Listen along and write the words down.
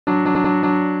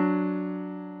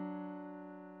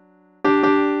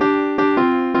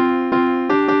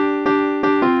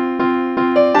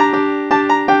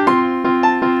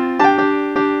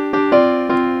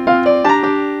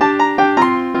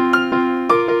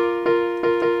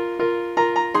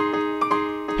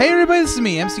Hey everybody, this is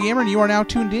me, MC Gamer, and you are now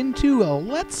tuned in to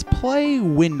Let's Play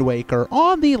Wind Waker.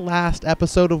 On the last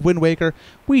episode of Wind Waker,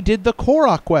 we did the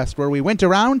Korok quest, where we went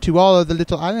around to all of the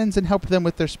little islands and helped them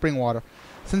with their spring water.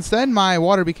 Since then, my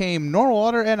water became normal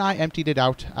water, and I emptied it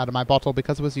out of my bottle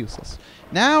because it was useless.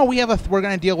 Now we're going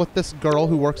to deal with this girl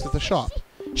who works at the shop.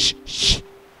 Shh, shh,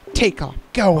 take off,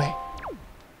 go away.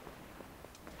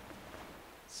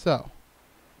 So,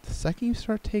 the second you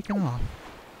start taking off,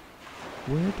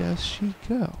 where does she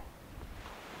go?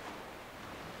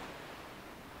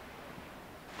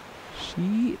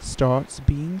 She starts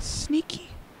being sneaky.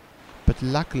 But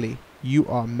luckily, you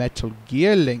are Metal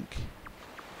Gear Link.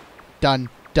 Dun,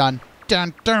 dun,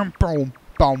 dun, dun, boom,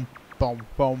 boom, boom,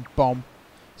 boom, boom.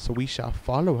 So we shall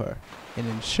follow her and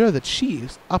ensure that she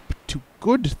is up to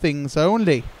good things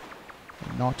only,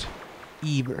 and not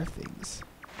evil things.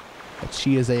 That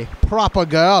she is a proper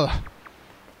girl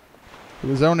who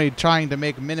was only trying to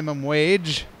make minimum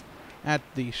wage at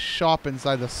the shop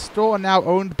inside the store, now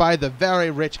owned by the very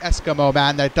rich Eskimo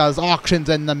man that does auctions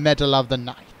in the middle of the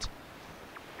night.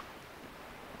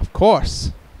 Of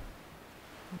course,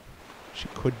 she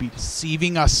could be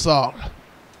deceiving us all,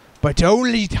 but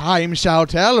only time shall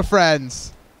tell,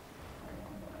 friends.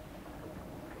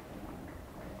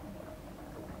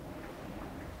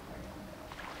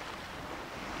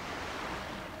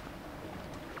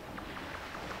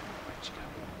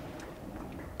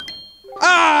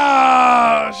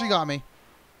 Ah! She got me.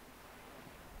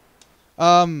 We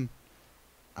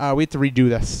have to redo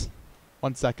this.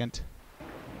 1 second.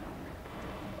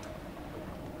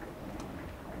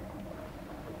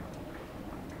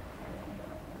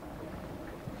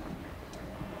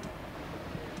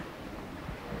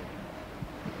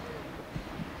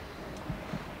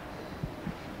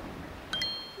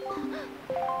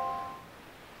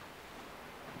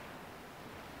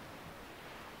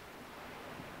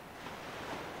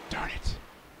 Darn it.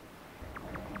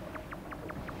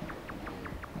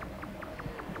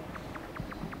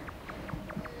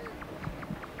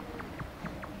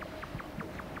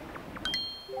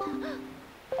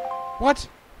 What?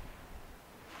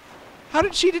 How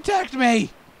did she detect me?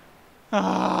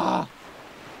 Ah.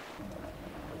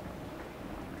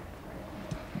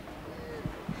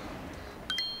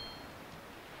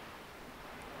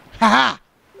 Ha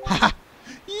ha!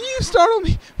 You startled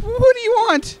me. What do you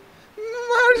want? My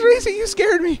heart is racing. You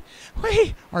scared me.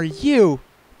 Wait, are you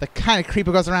the kind of creep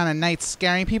who goes around at night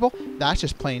scaring people? That's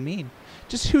just plain mean.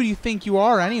 Just who do you think you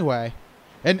are anyway?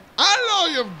 An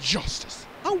ally of justice.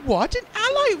 A what? An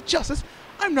ally of justice?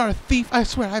 I'm not a thief. I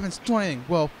swear I haven't stolen anything.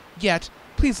 Well, yet.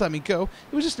 Please let me go.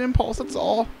 It was just an impulse, that's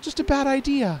all. Just a bad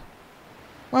idea.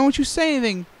 Why won't you say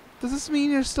anything? Does this mean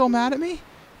you're still mad at me?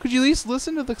 Could you at least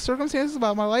listen to the circumstances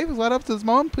about my life has led up to this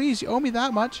moment? Please, you owe me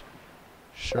that much.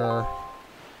 Sure.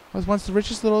 I was once the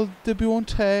richest little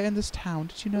debutante in this town.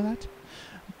 Did you know that?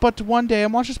 But one day, a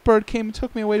monstrous bird came and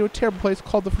took me away to a terrible place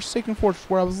called the Forsaken Fortress,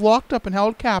 where I was locked up and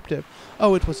held captive.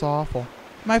 Oh, it was awful.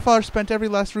 My father spent every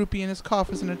last rupee in his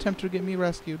coffers in an attempt to get me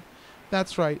rescued.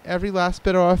 That's right, every last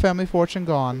bit of our family fortune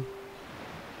gone.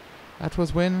 That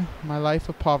was when my life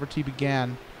of poverty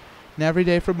began. And every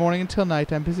day from morning until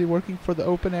night, I'm busy working for the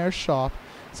open-air shop.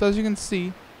 So as you can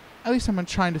see, at least I'm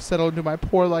trying to settle into my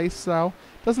poor lifestyle.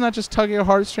 Doesn't that just tug at your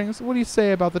heartstrings? What do you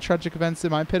say about the tragic events in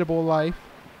my pitiable life?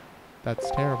 That's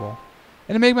terrible.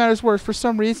 And to make matters worse, for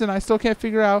some reason, I still can't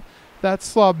figure out that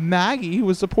slob Maggie, who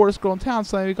was the poorest girl in town,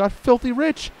 suddenly got filthy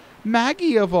rich.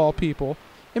 Maggie, of all people.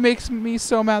 It makes me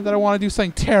so mad that I want to do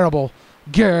something terrible.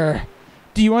 Grr.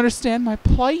 Do you understand my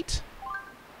plight?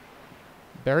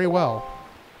 Very well.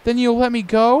 Then you'll let me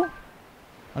go?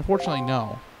 Unfortunately,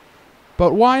 no.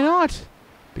 But why not?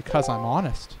 Because I'm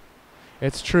honest.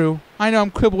 It's true. I know I'm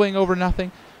quibbling over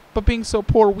nothing, but being so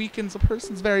poor weakens a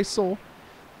person's very soul.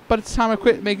 But it's time I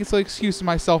quit making silly excuses to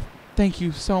myself. Thank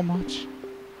you so much.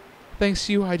 Thanks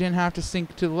to you, I didn't have to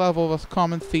sink to the level of a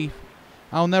common thief.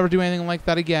 I'll never do anything like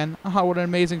that again. Ah, what an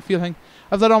amazing feeling.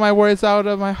 I've let all my worries out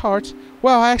of my heart.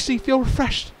 Wow, I actually feel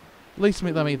refreshed. At least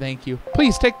let me thank you.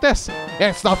 Please take this.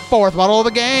 It's the 4th bottle of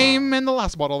the game and the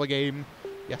last bottle of the game.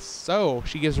 Yes, so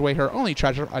she gives away her only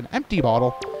treasure, an empty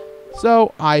bottle.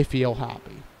 So I feel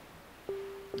happy.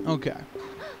 Okay.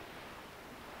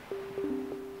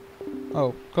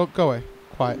 Oh, go away.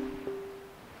 Quiet.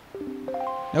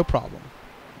 No problem.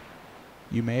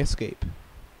 You may escape.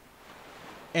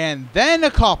 And then a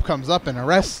cop comes up and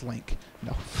arrests Link.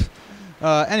 No.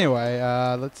 Anyway,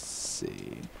 let's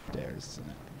see. There's...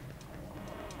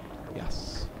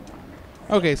 Yes.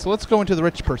 Okay, so let's go into the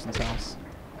rich person's house.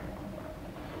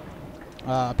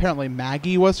 Apparently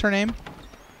Maggie was her name.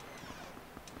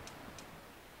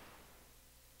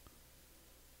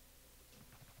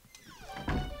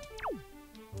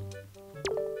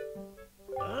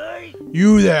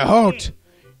 You there, halt!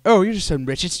 Oh, you're just some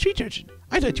wretched street urchin.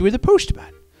 I thought you were the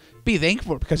postman. Be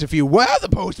thankful, because if you were the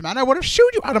postman, I would have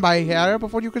shooed you out of my hair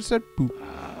before you could say boop.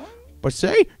 But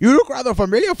say, you look rather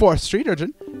familiar for a street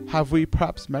urchin. Have we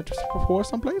perhaps met before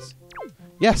someplace?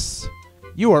 Yes,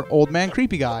 you are Old Man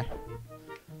Creepy Guy.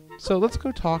 So let's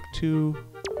go talk to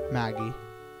Maggie.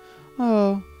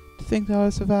 Oh, to think that I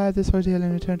would survive this ordeal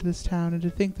and return to this town, and to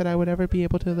think that I would ever be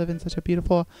able to live in such a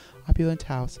beautiful, opulent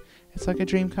house. It's like a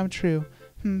dream come true.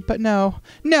 But no,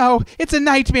 it's a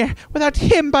nightmare. Without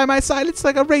him by my side, it's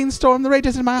like a rainstorm. The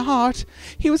rages in my heart.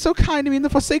 He was so kind to me in the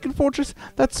Forsaken Fortress.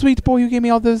 That sweet boy who gave me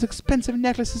all those expensive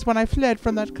necklaces when I fled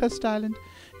from that cursed island.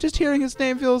 Just hearing his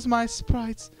name fills my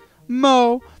sprites.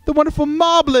 Mo, the wonderful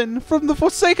Moblin from the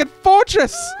Forsaken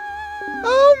Fortress.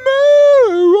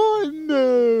 Oh, Mo, I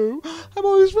know. I'm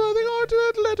always writing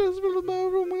alternate letters full of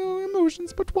my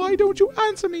emotions, but why don't you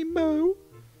answer me, Mo?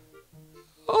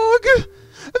 Ugh, this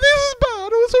is bad.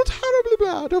 Oh, so terribly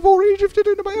bad. I've already drifted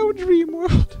into my own dream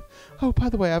world. Oh, by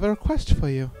the way, I have a request for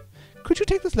you. Could you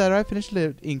take this letter I finished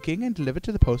inking and deliver it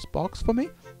to the post box for me?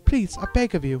 Please, I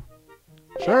beg of you.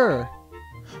 Sure.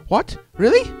 What?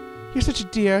 Really? You're such a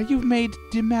dear. You've made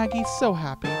dear Maggie so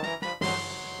happy.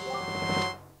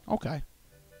 Okay.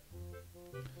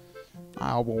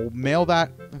 I will mail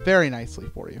that very nicely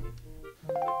for you.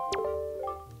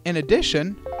 In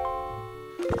addition,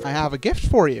 I have a gift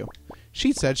for you.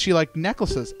 She said she liked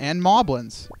necklaces and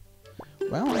moblins.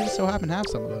 Well, I just so happen to have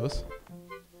some of those.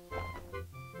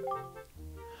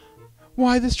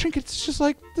 Why, this trinket's just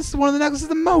like... This is one of the necklaces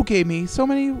that Mo gave me. So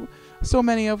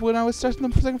many of when I was starting the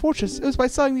Forsaken Fortress. It was by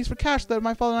selling these for cash that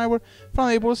my father and I were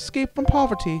finally able to escape from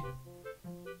poverty.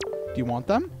 Do you want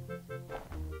them?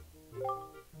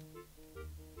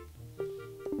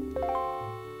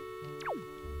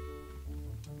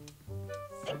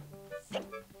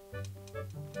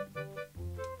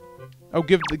 Oh,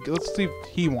 let's see if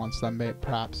he wants them,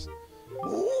 perhaps.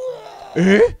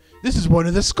 Eh? This is one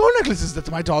of the skull necklaces that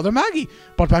my daughter Maggie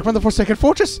bought back from the Forsaken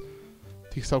Fortress.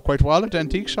 These sell quite well at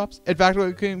antique shops. In fact, when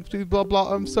it came to blah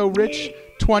blah, I'm so rich.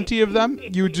 20 of them.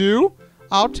 You do?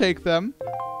 I'll take them.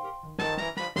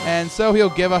 And so he'll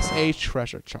give us a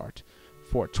treasure chart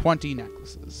for 20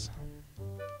 necklaces.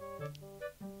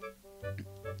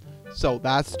 So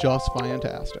that's just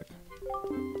fantastic.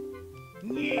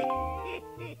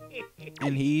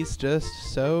 And he's just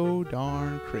so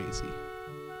darn crazy.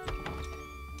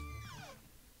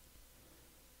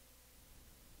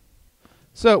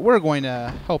 So we're going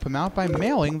to help him out by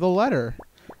mailing the letter.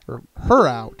 Or her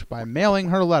out by mailing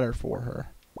her letter for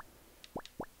her.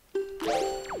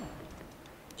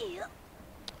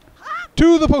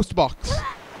 To the post box.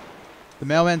 The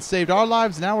mailman saved our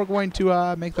lives. Now we're going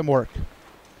to make them work.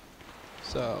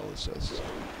 So let's just...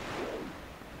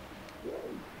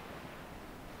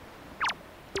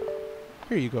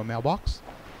 Here you go, mailbox.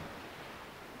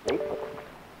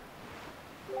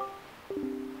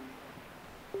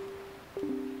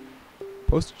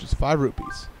 Postage is 5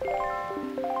 rupees.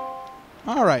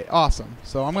 Alright, awesome.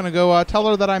 So I'm going to go tell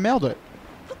her that I mailed it.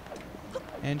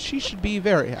 And she should be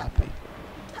very happy.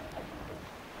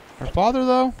 Her father,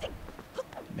 though?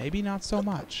 Maybe not so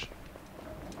much.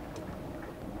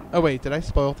 Oh, wait, did I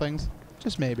spoil things?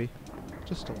 Just maybe.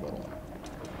 Just a little.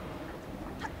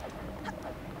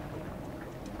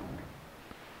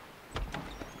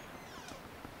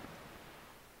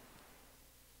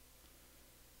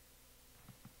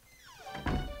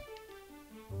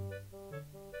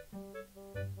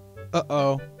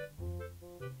 Uh-oh.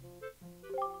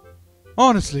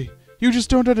 Honestly, you just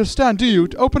don't understand, do you?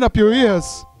 Open up your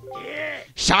ears.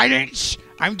 Silence!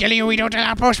 I'm telling you we don't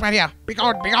allow postman here. Be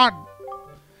gone, be gone.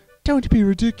 Don't be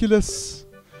ridiculous.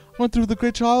 I went through the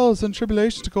great trials and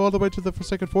tribulations to go all the way to the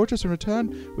Forsaken Fortress and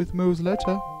return with Mo's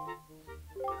letter.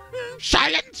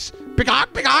 Silence! Be gone,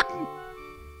 be gone.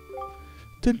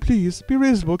 Then please, be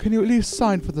reasonable. Can you at least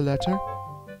sign for the letter?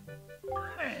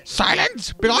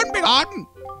 Silence! Be gone, be gone.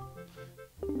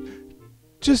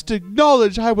 Just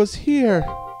acknowledge I was here.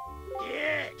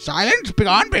 Silence! Be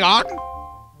gone, be gone.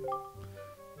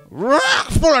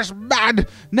 Foolish man!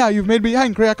 Now you've made me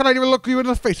angry. I cannot even look you in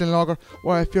the face any longer.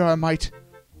 Or I fear I might.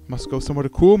 Must go somewhere to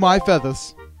cool my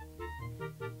feathers.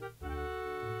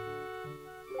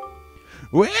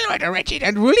 Well, what a wretched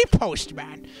and unruly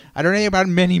postman. I don't know about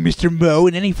many Mr. Mo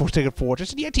in any Forsaken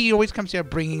Fortress, and yet he always comes here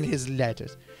bringing his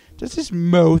letters. Does this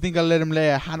Mo think I'll let him lay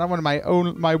a hand on one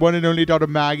of my one and only daughter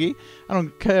Maggie? I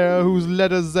don't care whose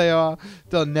letters they are.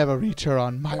 They'll never reach her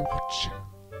on my watch.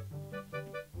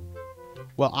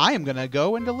 Well, I am going to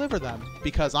go and deliver them.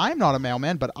 Because I'm not a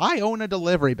mailman, but I own a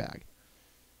delivery bag.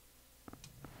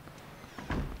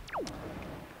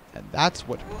 And that's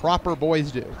what proper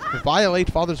boys do. They violate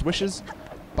father's wishes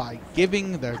by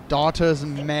giving their daughters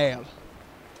mail.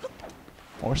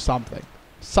 Or something.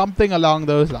 Something along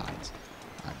those lines.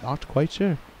 I'm not quite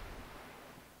sure.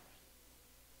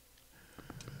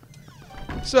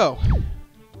 So,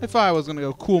 if I was going to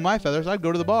go cool my feathers, I'd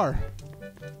go to the bar.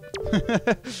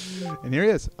 And here he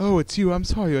is. Oh, it's you. I'm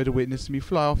sorry you had to witness me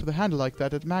fly off the handle like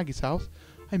that at Maggie's house.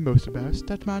 I'm most embarrassed.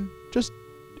 That man, just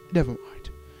never mind.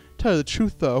 Tell you the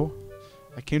truth, though.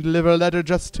 I came to deliver a letter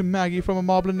just to Maggie from a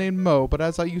moblin named Mo, but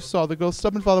as you saw, the girl's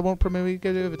stubborn father won't permit me to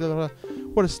get it.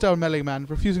 What a stout meddling man,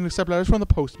 refusing to accept letters from the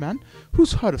postman.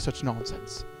 Who's heard of such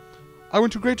nonsense? I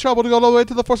went to great trouble to go all the way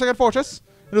to the Forsaken Fortress.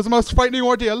 It was the most frightening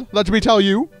ordeal, let me tell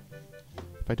you.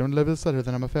 If I don't deliver this letter,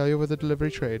 then I'm a failure with the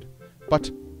delivery trade. But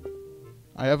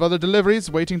I have other deliveries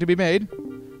waiting to be made.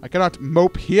 I cannot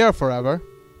mope here forever.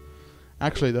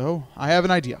 Actually, though, I have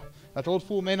an idea. That old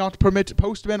fool may not permit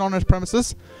postmen on his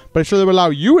premises, but I surely will allow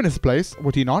you in his place,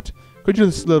 would he not? Could you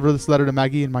deliver this letter to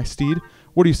Maggie in my stead?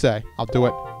 What do you say? I'll do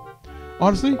it.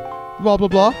 Honestly, blah blah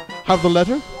blah, have the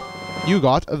letter? You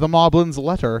got the Moblin's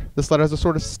letter. This letter has a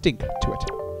sort of stink to it.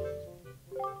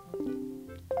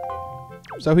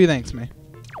 So he thanks me.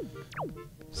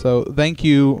 So thank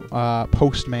you,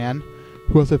 postman,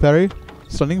 who has a very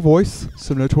stunning voice,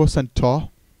 similar to a centaur.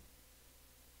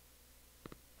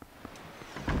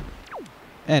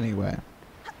 Anyway.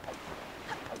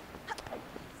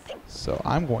 So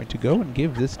I'm going to go and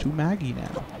give this to Maggie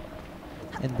now.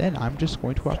 And then I'm just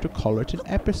going to have to call it an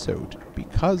episode,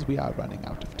 because we are running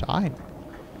out of time.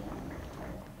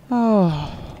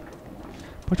 Ah.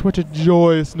 But what a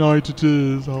joyous night it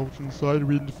is out inside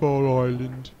Windfall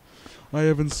Island. I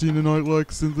haven't seen a night like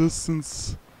this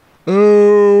since...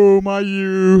 oh, my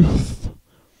youth.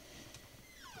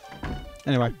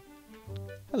 Anyway.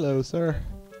 Hello, sir.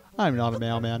 I'm not a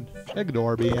mailman.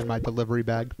 Ignore me and my delivery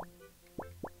bag.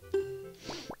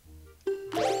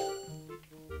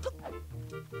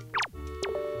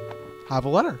 Have a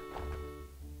letter.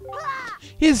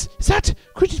 Is that...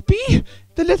 could it be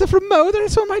the letter from Mo that I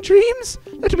saw in my dreams?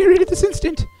 Let me read it this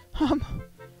instant.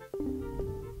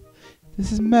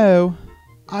 This is Mo.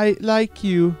 I like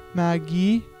you,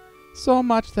 Maggie, so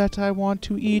much that I want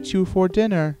to eat you for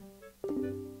dinner.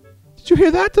 Did you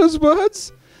hear that? Those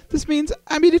words? This means...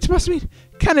 I mean, it must mean...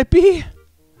 can it be?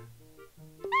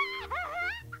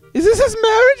 Is this his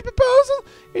marriage proposal?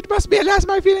 It must be. At last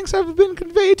my feelings have been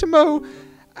conveyed to Mo.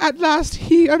 At last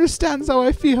he understands how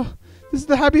I feel. This is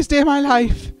the happiest day of my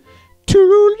life.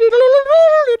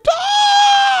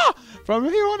 From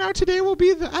here on out, today will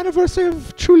be the anniversary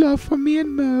of true love for me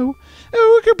and Mo.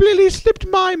 Oh, it completely slipped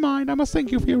my mind. I must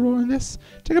thank you for your role in this.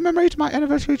 To commemorate my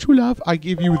anniversary of true love, I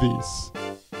give you these.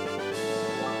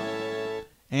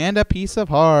 And a piece of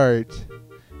heart.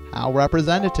 How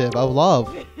representative of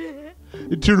love.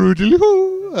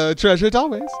 Treasure it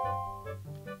always.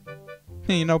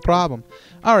 No problem.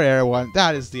 Alright, everyone.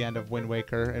 That is the end of Wind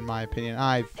Waker, in my opinion.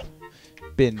 I've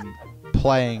been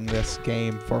playing this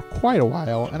game for quite a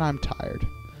while, and I'm tired.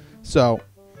 So,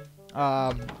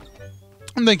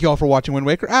 thank you all for watching Wind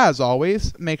Waker. As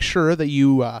always, make sure that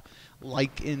you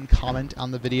like and comment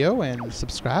on the video and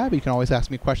subscribe. You can always ask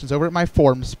me questions over at my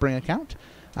Formspring account.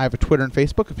 I have a Twitter and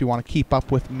Facebook if you want to keep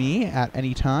up with me at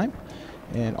any time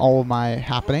and all of my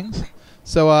happenings.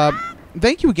 So,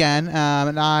 thank you again,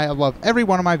 and I love every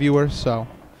one of my viewers, so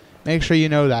make sure you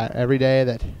know that every day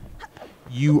that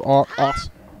you are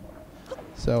awesome.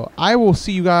 So I will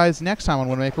see you guys next time on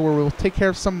Wind Waker, where we'll take care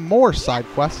of some more side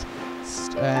quests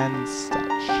and such.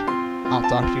 I'll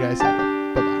talk to you guys later.